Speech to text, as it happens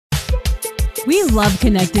We love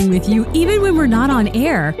connecting with you even when we're not on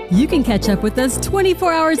air. You can catch up with us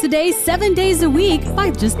 24 hours a day, 7 days a week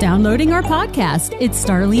by just downloading our podcast. It's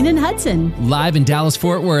Starlene and Hudson. Live in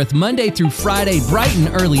Dallas-Fort Worth, Monday through Friday, bright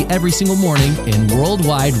and early every single morning, and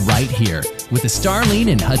worldwide right here with the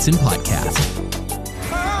Starlene and Hudson podcast.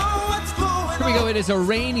 Here we go. It is a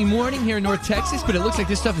rainy morning here in North Texas, but it looks like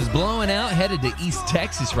this stuff is blowing out, headed to East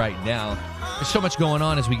Texas right now. There's so much going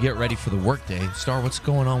on as we get ready for the workday. Star, what's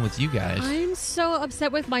going on with you guys? I'm so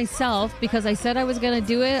upset with myself because I said I was going to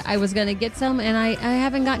do it. I was going to get some, and I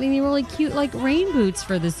haven't gotten any really cute rain boots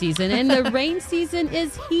for the season. And the rain season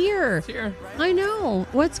is here. It's here. I know.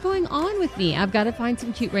 What's going on with me? I've got to find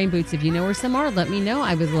some cute rain boots. If you know where some are, let me know.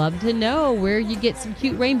 I would love to know where you get some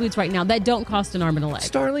cute rain boots right now that don't cost an arm and a leg.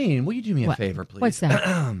 Starlene, will you do me a favor, please? What's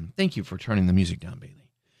that? Thank you for turning the music down, Bailey.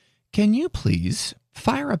 Can you please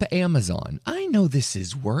fire up Amazon? I know this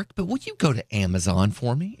is work, but will you go to Amazon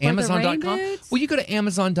for me? Amazon.com? Will you go to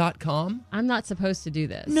Amazon.com? I'm not supposed to do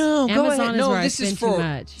this. No, Amazon go ahead. is No, where I this is spend for too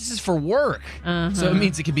much. This is for work. So it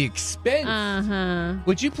means it can be expensive.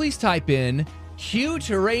 Would you please type in cute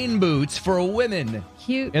rain boots for women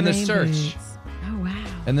Cute in the rain search? boots. Oh, wow.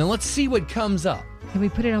 And then let's see what comes up. Can we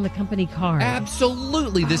put it on the company card?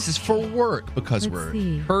 Absolutely. This is for work because Let's we're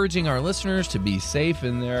see. encouraging our listeners to be safe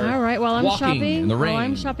in their All right. While I'm walking shopping, in the rain. while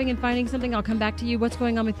I'm shopping and finding something, I'll come back to you. What's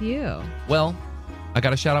going on with you? Well, I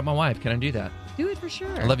got to shout out my wife. Can I do that? Do it for sure.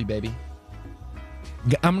 I love you, baby.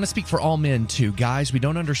 I'm going to speak for all men, too. Guys, we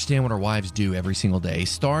don't understand what our wives do every single day.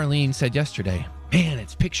 Starlene said yesterday, man,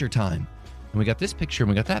 it's picture time. And we got this picture, and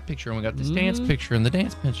we got that picture, and we got this dance picture, and the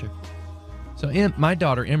dance picture. So my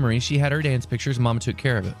daughter, Emery, she had her dance pictures. Mama took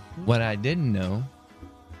care of it. What I didn't know,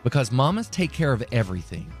 because mamas take care of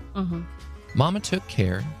everything. Mama took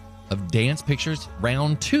care of dance pictures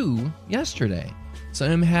round 2 yesterday. So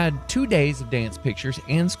Em had 2 days of dance pictures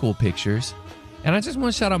and school pictures. And I just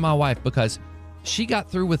want to shout out my wife because she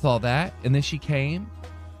got through with all that. And then she came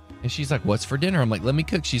and she's like, what's for dinner? I'm like, let me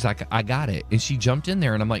cook. She's like, I got it. And she jumped in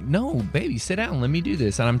there and I'm like, no, baby, sit down. Let me do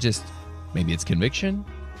this. And I'm just, maybe it's conviction.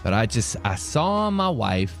 But I saw my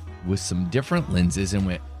wife with some different lenses and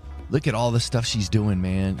went, look at all the stuff she's doing,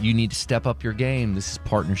 man. You need to step up your game. This is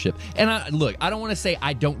partnership. And I don't want to say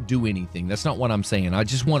I don't do anything. That's not what I'm saying. I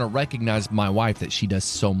just want to recognize my wife that she does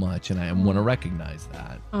so much, and I want to recognize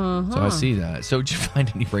that. So I see that. So did you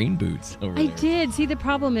find any rain boots over there? I did. See, the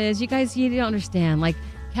problem is, you guys, you don't understand.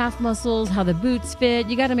 Calf muscles, how the boots fit.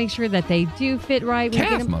 You got to make sure that they do fit right.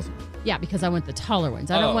 Calf muscles? Yeah, because I want the taller ones.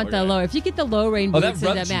 I don't want the low. If you get the low rain boots, it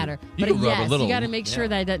doesn't matter. You But can rub a little, you got to make sure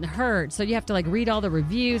that it doesn't hurt. So you have to read all the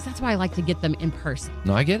reviews. That's why I like to get them in person.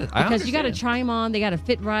 No, I get it. Because you got to try them on. They got to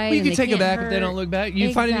fit right. Well, you and can take they it back can't if they don't look back.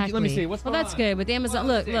 You find it. Let me see. What's going on? That's good. With Amazon,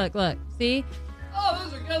 look. See? Oh,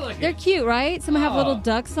 those are good looking. They're cute, right? Some have little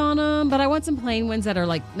ducks on them, but I want some plain ones that are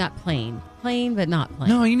not plain. Plain, but not plain.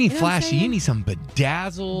 No, you need know flashy. You need some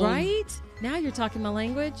bedazzled. Right? Now you're talking my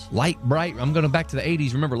language. Light bright. I'm going back to the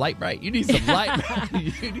 80s. Remember light bright? You need some light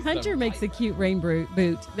bright. Hunter makes a cute rain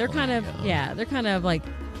boot. They're kind of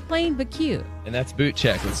plain but cute. And that's boot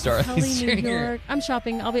check with Starlene. New York. I'm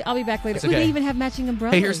shopping. I'll be back later. Okay. They even have matching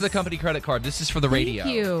umbrellas. Hey, here's the company credit card. This is for the radio.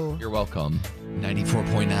 Thank you. You're welcome.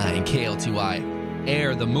 94.9 KLTY.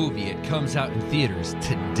 Air the movie. It comes out in theaters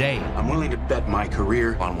today. I'm willing to bet my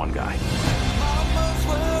career on one guy.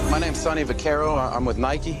 My name's Sonny Vaccaro. I'm with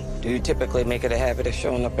Nike. Do you typically make it a habit of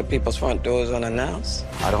showing up at people's front doors unannounced?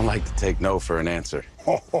 I don't like to take no for an answer.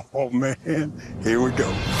 Oh, man. Here we go.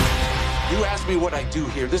 You ask me what I do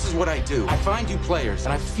here. This is what I do. I find you players,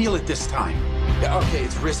 and I feel it this time. Yeah, okay,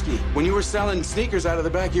 it's risky. When you were selling sneakers out of the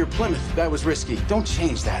back of your Plymouth, that was risky. Don't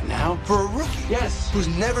change that now. For a rookie? Yes. Who's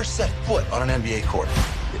never set foot on an NBA court.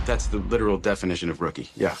 That's the literal definition of rookie,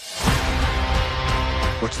 yeah.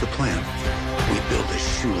 What's the plan? We build a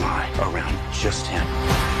shoe line around just him.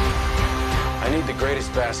 I need the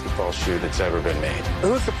greatest basketball shoe that's ever been made.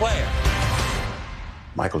 Who's the player?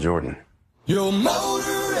 Michael Jordan. Your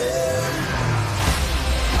motor is...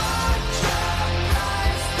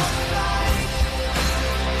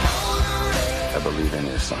 I believe in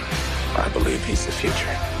your son. I believe he's the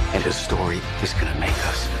future. And his story is gonna make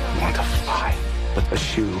us want to fly. But a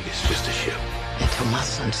shoe is just a shoe. Until my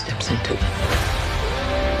son steps into it.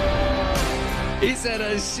 He said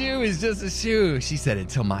a shoe is just a shoe. She said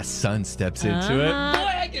until my son steps into it. Boy,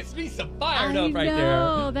 that gets me so fired up right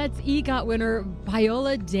there. That's EGOT winner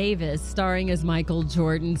Viola Davis starring as Michael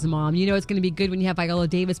Jordan's mom. You know it's going to be good when you have Viola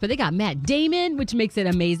Davis, but they got Matt Damon, which makes it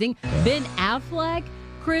amazing. Ben Affleck,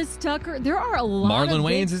 Chris Tucker. There are a lot of Marlon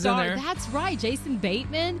big Wayans is in stars. there. That's right. Jason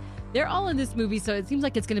Bateman. they're all in this movie, so it seems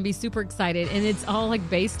like it's going to be super excited. And it's all like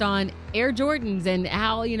based on Air Jordans and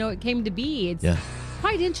how, it came to be. It's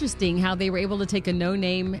quite interesting how they were able to take a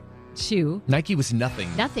no-name shoe. Nike was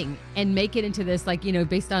nothing, and make it into this, like,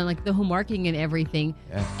 based on like the whole marketing and everything.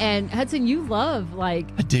 Yeah. And Hudson, you love like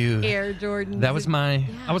I do. Air Jordans. That was I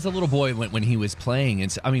was a little boy when he was playing, and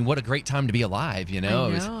so, I mean, what a great time to be alive. I know.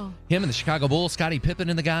 It was him and the Chicago Bulls, Scottie Pippen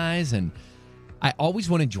and the guys, and I always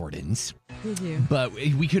wanted Jordans. Did you? But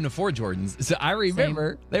we couldn't afford Jordans. So I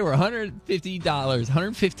remember they were $150,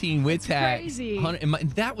 $115 with tax. Crazy.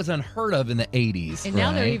 That was unheard of in the 80s. And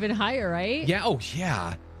now they're even higher, right? Yeah. Oh,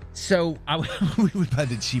 yeah. So we would buy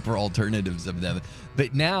the cheaper alternatives of them.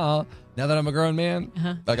 But now that I'm a grown man,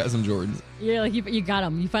 I got some Jordans. Yeah, like you got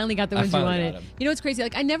them. You finally got the ones you wanted. You know what's crazy?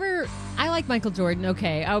 Like I like Michael Jordan.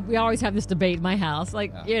 Okay, we always have this debate in my house.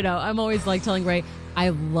 Like, I'm always like telling Ray, I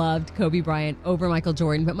loved Kobe Bryant over Michael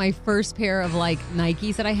Jordan. But my first pair of like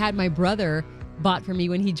Nikes that I had, my brother bought for me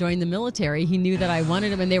when he joined the military. He knew that I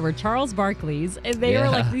wanted them, and they were Charles Barkley's, and they were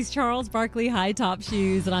like these Charles Barkley high top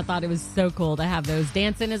shoes, and I thought it was so cool to have those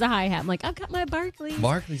dancing as a hi hat. I'm like, I've got my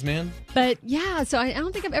Barkley's, man. But yeah, so I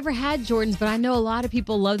don't think I've ever had Jordans, but I know a lot of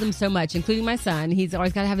people love them so much, including my son. He's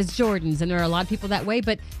always got to have his Jordans, and there are a lot of people that way.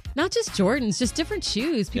 But not just Jordans, just different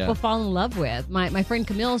shoes people fall in love with. My friend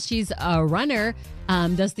Camille, she's a runner.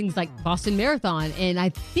 Does things like Boston Marathon, and I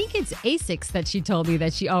think it's Asics that she told me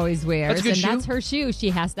that she always wears, that's her shoe.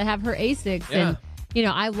 She has to have her Asics, and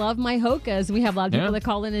I love my Hokas. We have a lot of people that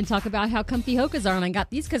call in and talk about how comfy Hokas are, and I got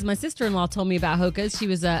these because my sister-in-law told me about Hokas. She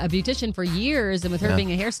was a beautician for years, and with her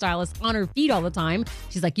being a hairstylist on her feet all the time,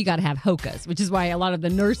 she's like, you got to have Hokas, which is why a lot of the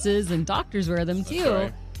nurses and doctors wear them too.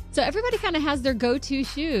 Right. So everybody kind of has their go-to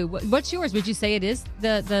shoe. What's yours? Would you say it is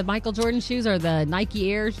the Michael Jordan shoes or the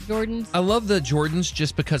Nike Air Jordans? I love the Jordans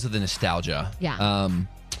just because of the nostalgia. Yeah.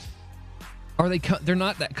 They're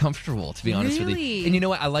not that comfortable, to be honest with you. And you know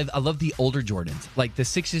what? I love the older Jordans, like the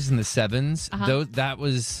 6s and the 7s.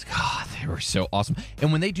 They were so awesome.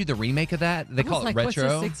 And when they do the remake of that, they call it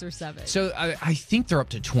retro. What's a 6 or 7? So I think they're up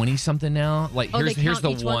to 20 something now. Like here's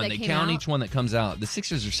the one. They count out? Each one that comes out. The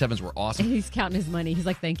 6s or 7s were awesome. And he's counting his money. He's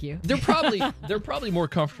like, thank you. They're probably more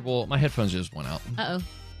comfortable. My headphones just went out. Uh-oh.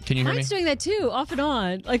 Can you hear me? Mine's doing that too, off and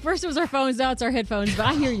on. Like first it was our phones, now it's our headphones. But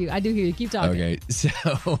I hear you. I do hear you. Keep talking. Okay.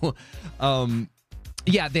 So,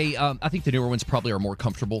 yeah, I think the newer ones probably are more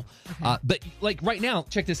comfortable. Okay. But like right now,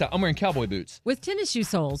 check this out. I'm wearing cowboy boots with tennis shoe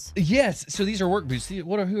soles. Yes. So these are work boots.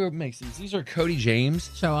 Who makes these? These are Cody James.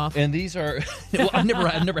 Show off. And these are. Well, I've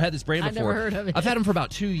never had this brand before. I've never heard of it. I've had them for about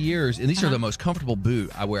 2 years, and these are the most comfortable boot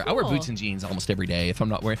I wear. Cool. I wear boots and jeans almost every day if I'm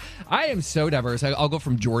not wearing. I am so diverse. I'll go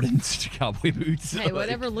from Jordans to cowboy boots. Hey,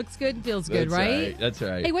 whatever looks good and feels good, right? That's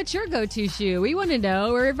right. Hey, what's your go-to shoe? We want to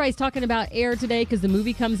know. Everybody's talking about Air today because the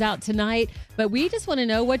movie comes out tonight, but we just want to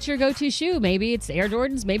know what's your go-to shoe. Maybe it's Air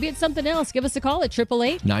Jordans. Maybe it's something else. Give us a call at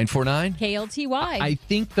 888-949 KLTY. I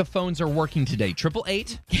think the phones are working today.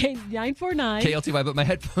 888-949 KLTY, but my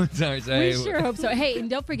headphones aren't. We sure hope so. Hey, and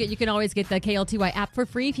don't forget, you can always get the KLTY app for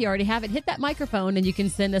free if you already have it. Hit that microphone and you can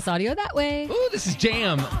send us audio that way. Ooh, this is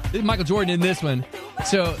jam. This is Michael Jordan in this one.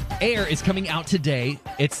 So Air is coming out today.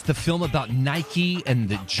 It's the film about Nike and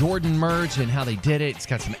the Jordan merge and how they did it. It's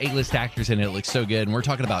got some A-list actors in it. It looks so good. And we're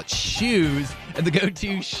talking about shoes and the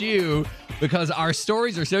go-to shoe because our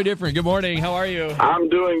stories are so different. Good morning. How are you? I'm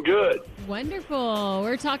doing good. Wonderful.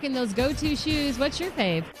 We're talking those go-to shoes. What's your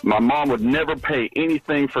fave? My mom would never pay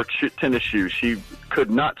anything for tennis shoes. She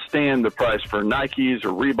could not stand the price for Nikes or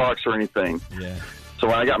Reeboks or anything. Yeah. So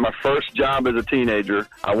when I got my first job as a teenager,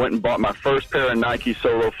 I went and bought my first pair of Nike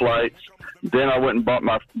Solo Flights. Then I went and bought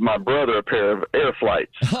my brother a pair of Air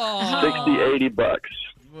Flights. $60, $80.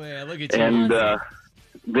 Well, look at you. And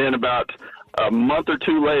then about a month or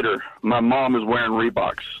two later, my mom was wearing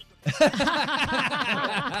Reeboks.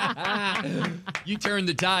 You turned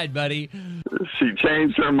the tide, buddy. She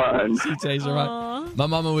changed her mind. My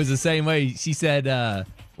mama was the same way. She said,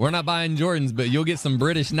 we're not buying Jordans, but you'll get some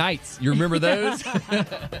British Knights. You remember those?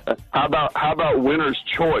 How about Winner's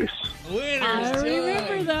Choice? I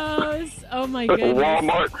remember those. Oh, my goodness.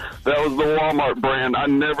 Walmart. That was the Walmart brand. I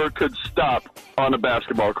never could stop on a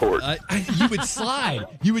basketball court. You would slide.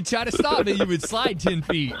 You would try to stop it. You would slide 10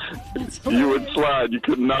 feet. You would slide. You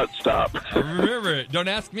could not stop. I remember it. Don't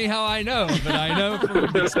ask me how I know, but I know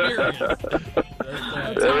from experience.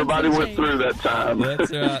 Everybody went through that time.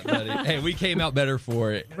 That's right, buddy. Hey, we came out better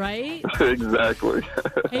for it. Right? Exactly.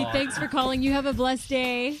 Hey, thanks for calling. You have a blessed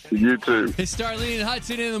day. You too. It's Starlene and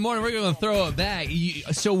Hudson in the morning. We're going to throw it back.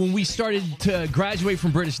 So when we started to graduate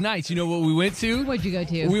from British Knights, you know what we went to? What'd you go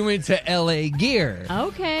to? We went to L.A. Gear.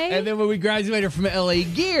 Okay. And then when we graduated from L.A.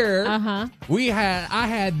 Gear, I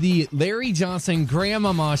had the Larry Johnson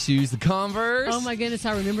Grandmama shoes, the Converse. Oh my goodness,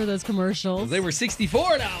 I remember those commercials. They were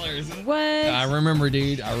 $64. What? I remember,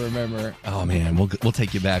 dude. I remember. Oh man, we'll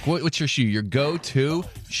take you back. What's your shoe? Your go-to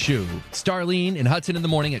shoe? Starlene and Hudson in the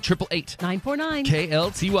morning at 888-949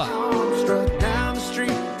 KLTY. Strut down the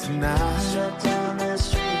street tonight.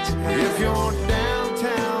 If you're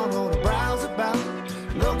downtown on the browse about,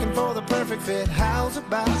 looking for the perfect fit, how's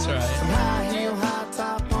about? That's right. Some high heel, high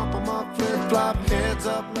top, pump 'em up, flip flop, heads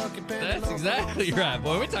up, looking. That's exactly right,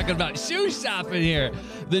 boy. We're talking about shoe shopping here.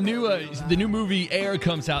 The new movie Air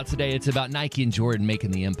comes out today. It's about Nike and Jordan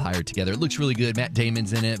making the empire together. It looks really good. Matt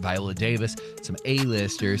Damon's in it, Viola Davis, some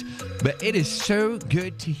A-listers. But it is so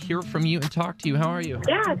good to hear from you and talk to you. How are you?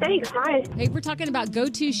 Yeah, thanks. Hi. Hey, we're talking about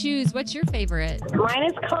go-to shoes. What's your favorite? Mine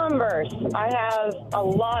is Converse. I have a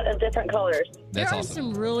lot of different colors. There are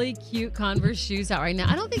some really cute Converse shoes out right now.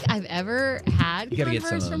 I don't think I've ever had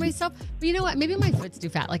Converse for myself. But you know what? Maybe my foot's too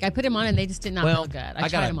fat. Like I put them on and they just did not feel good. I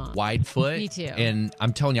tried them on. Wide foot. Me too. And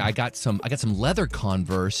I'm telling you, I got some leather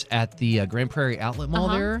Converse at the Grand Prairie Outlet Mall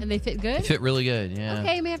there. And they fit good? They fit really good, yeah.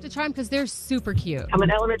 Okay, I may have to try them because they're super cute. I'm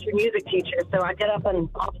an elementary music teacher, so I get up and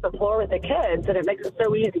off the floor with the kids, and it makes it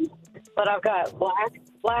so easy. But I've got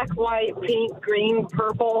black, white, pink, green,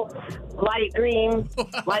 purple, light green,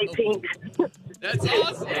 light pink. That's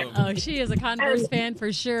awesome. Oh, she is a Converse fan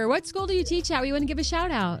for sure. What school do you teach at? We want to give a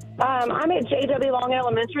shout out. I'm at J.W. Long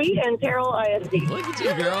Elementary and Terrell ISD. Look at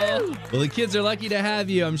you, girl. Well, the kids are lucky to have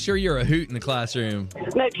you. I'm sure you're a hoot in the classroom.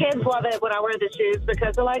 The kids love it when I wear the shoes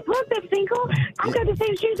because they're like, look, that's Finkel. I've got the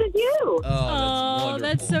same shoes as you. Oh,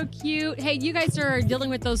 that's so cute. Hey, you guys are dealing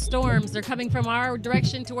with those storms. They're coming from our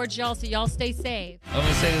direction towards y'all, so y'all stay safe. I'm going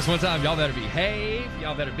to say this one time. Y'all better behave.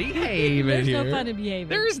 Y'all better behave in here. There's no fun in behaving.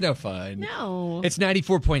 There is no fun. No. It's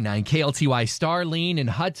 94.9 KLTY, Starlene and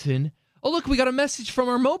Hudson. Oh, look, we got a message from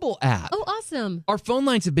our mobile app. Oh, awesome. Our phone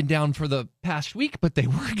lines have been down for the past week, but they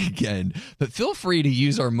work again. But feel free to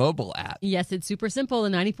use our mobile app. Yes, it's super simple. The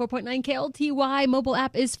 94.9 KLTY mobile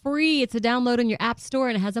app is free. It's a download on your app store,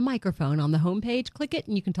 and it has a microphone on the homepage. Click it,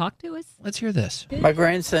 and you can talk to us. Let's hear this. My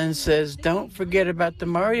grandson says, don't forget about the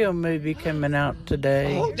Mario movie coming out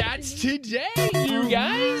today. Oh, that's today, you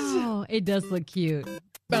guys. Oh, it does look cute.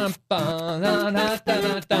 You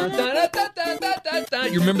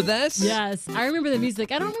remember this? Yes, I remember the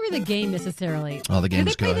music. I don't remember the game necessarily. Oh, the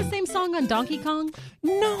game's good. Did they play the same song on Donkey Kong?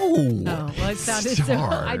 No. Oh, well, it sounded so.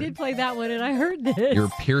 I did play that one, and I heard this. You're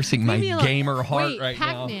piercing my gamer heart right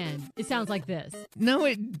now. Pac-Man. It sounds like this. No,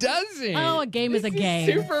 it doesn't. Oh, a game is a game.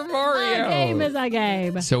 Super Mario. A game is a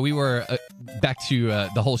game. So we were back to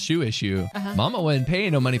the whole shoe issue. Mama wasn't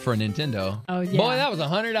paying no money for a Nintendo. Oh, yeah. Boy, that was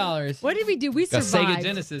 $100. What did we do? We survived. Got Sega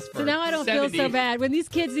Genesis for so now I don't 70. feel so bad. When these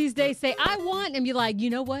kids these days say, I want, and be like,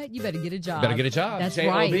 you know what? You better get a job. Better get a job. That's J-O-B.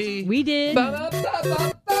 right. We did.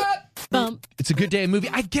 Bump. It's a good day of movie.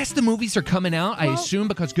 I guess the movies are coming out, I assume,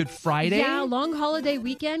 because Good Friday. Yeah, long holiday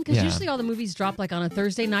weekend, because usually all the movies drop like on a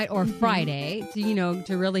Thursday night or Friday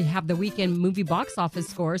to really have the weekend movie box office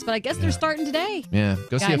scores. But I guess they're starting today. Yeah,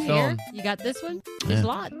 go see a film. You got this one? There's a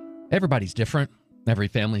lot. Everybody's different. Every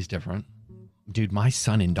family's different. Dude, my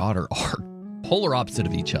son and daughter are polar opposite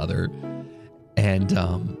of each other. And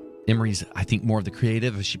Emery's, I think, more of the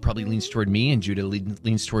creative. She probably leans toward me, and Judah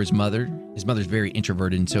leans toward his mother. His mother's very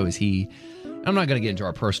introverted, and so is he. I'm not going to get into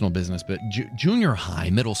our personal business, but junior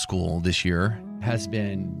high, middle school this year has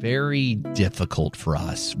been very difficult for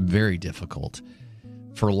us. Very difficult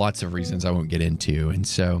for lots of reasons I won't get into. And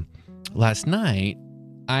so last night,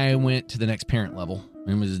 I went to the next parent level.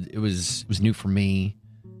 It was new for me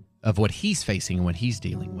of what he's facing and what he's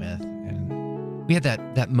dealing with. And we had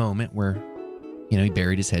that moment where, he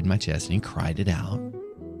buried his head in my chest and he cried it out.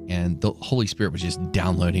 And the Holy Spirit was just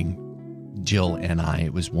downloading Jill and I.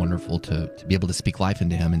 It was wonderful to be able to speak life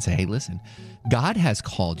into him and say, hey, listen, God has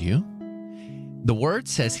called you. The word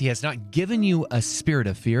says he has not given you a spirit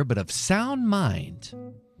of fear, but of sound mind.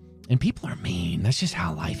 And people are mean. That's just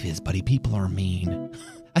how life is, buddy. People are mean.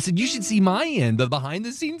 I said, you should see my end. The behind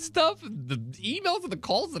the scenes stuff, the emails and the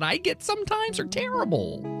calls that I get sometimes are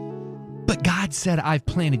terrible. But God said, I've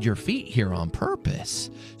planted your feet here on purpose.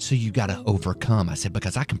 So you got to overcome. I said,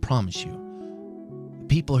 because I can promise you,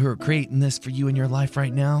 people who are creating this for you in your life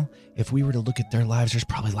right now, if we were to look at their lives, there's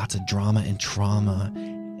probably lots of drama and trauma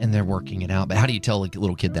and they're working it out. But how do you tell a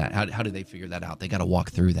little kid that? How do they figure that out? They got to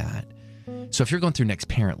walk through that. So if you're going through next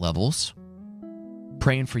parent levels,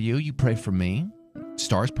 praying for you, you pray for me.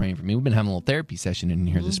 Star's praying for me. We've been having a little therapy session in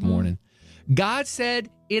here this morning. God said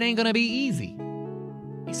it ain't going to be easy.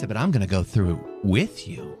 He said, but I'm going to go through it with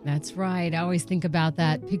you. That's right. I always think about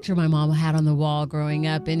that picture my mom had on the wall growing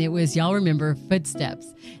up, and it was, y'all remember,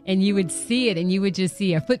 footsteps. And you would see it, and you would just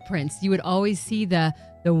see footprints. You would always see the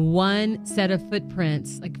one set of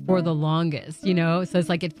footprints, like for the longest, you know? So it's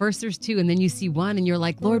like at first there's two, and then you see one, and you're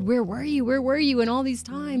like, Lord, where were you? Where were you? And all these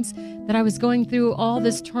times that I was going through all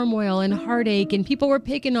this turmoil and heartache, and people were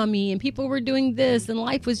picking on me, and people were doing this, and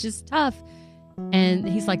life was just tough. And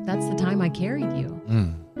he's like, that's the time I carried you.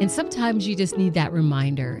 And sometimes you just need that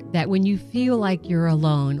reminder that when you feel like you're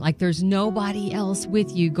alone, like there's nobody else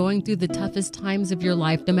with you going through the toughest times of your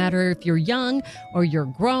life, no matter if you're young or you're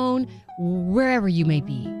grown, wherever you may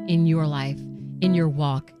be in your life, in your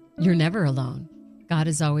walk, you're never alone. God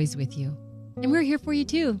is always with you. And we're here for you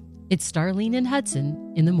too. It's Starlene and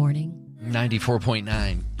Hudson in the morning.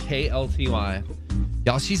 94.9 KLTY.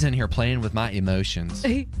 Y'all, she's in here playing with my emotions.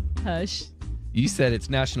 Hush. You said it's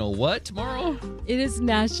National what tomorrow? It is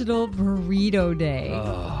National Burrito Day.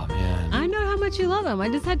 Oh, man. I know how much you love them. I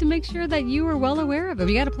just had to make sure that you were well aware of it.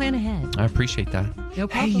 You got to plan ahead. I appreciate that. No problem.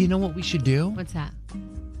 Hey, you know what we should do? What's that?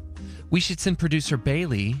 We should send producer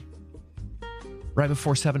Bailey right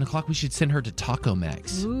before 7 o'clock. We should send her to Taco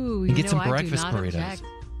Max and get some breakfast burritos. Object.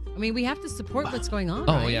 I mean, we have to support what's going on.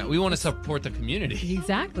 Oh, right? yeah. We want to support the community.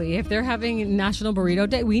 Exactly. If they're having National Burrito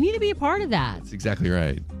Day, we need to be a part of that. That's exactly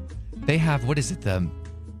right. They have, what is it, the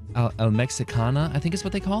El Mexicana, I think is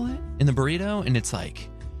what they call it, in the burrito. And it's like,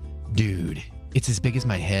 dude, it's as big as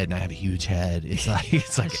my head, and I have a huge head. It's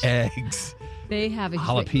like eggs. They have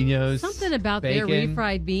jalapenos. Something about bacon. their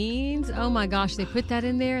refried beans. Oh my gosh, they put that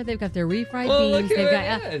in there. They've got their refried beans. Look who They've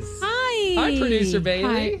got it is. Hi. Hi, producer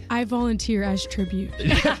Bailey. Hi, I volunteer as tribute.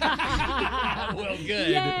 Well, good.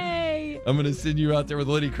 Yay. I'm going to send you out there with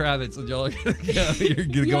Lenny Kravitz, and y'all are going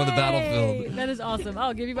to go on the battlefield. That is awesome.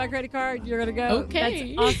 I'll give you my credit card. You're going to go.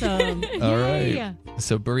 Okay. That's awesome. All right.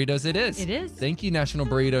 So burritos it is. It is. Thank you, National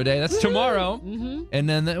Burrito Day. That's tomorrow. Mm-hmm. And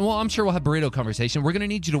then, well, I'm sure we'll have burrito conversation. We're going to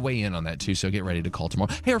need you to weigh in on that, too, so get ready to call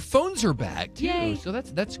tomorrow. Hey, our phones are back, too. Yay. So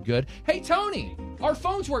that's good. Hey, Tony, our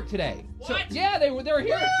phones work today. What? So, yeah, they were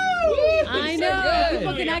here. I know.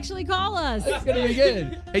 People can actually call us. It's going to be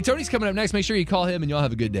good. Hey, Tony's coming up next. Make sure you call him, and y'all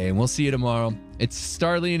have a good day. And we'll see you tomorrow. It's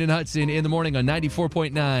Starlene and Hudson in the morning on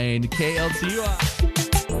 94.9 KLTY.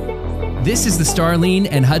 This is the Starlene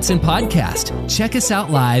and Hudson podcast. Check us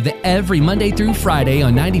out live every Monday through Friday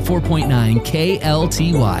on 94.9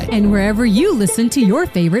 KLTY. And wherever you listen to your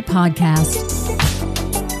favorite podcasts.